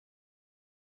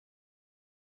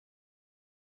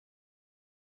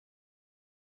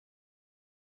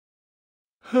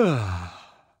Has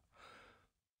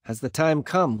the time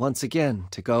come once again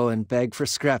to go and beg for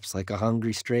scraps like a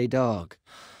hungry stray dog?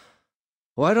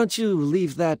 Why don't you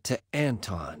leave that to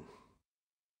Anton?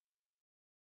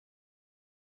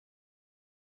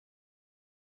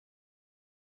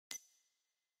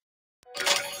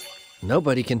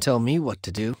 Nobody can tell me what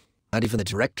to do, not even the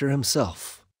director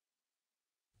himself.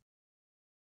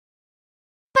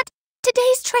 But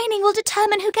today's training will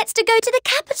determine who gets to go to the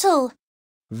capital.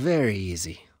 Very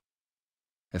easy.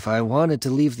 If I wanted to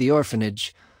leave the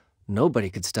orphanage, nobody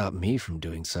could stop me from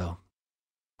doing so.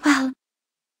 Well,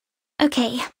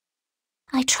 okay.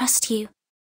 I trust you.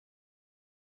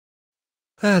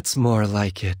 That's more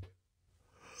like it.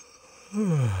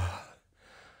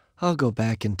 I'll go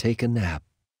back and take a nap.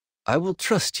 I will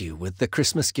trust you with the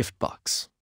Christmas gift box.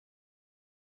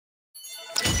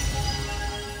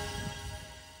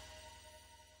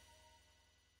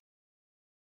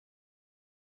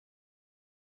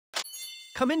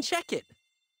 Come and check it.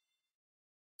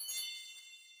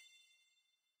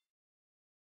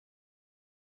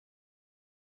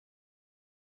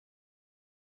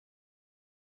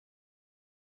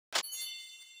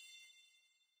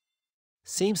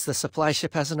 Seems the supply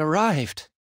ship hasn't arrived.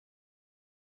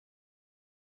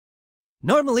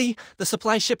 Normally, the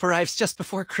supply ship arrives just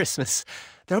before Christmas.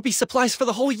 There'll be supplies for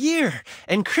the whole year,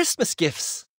 and Christmas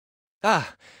gifts.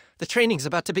 Ah, the training's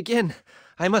about to begin.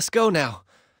 I must go now.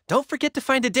 Don't forget to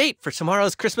find a date for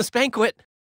tomorrow's Christmas banquet.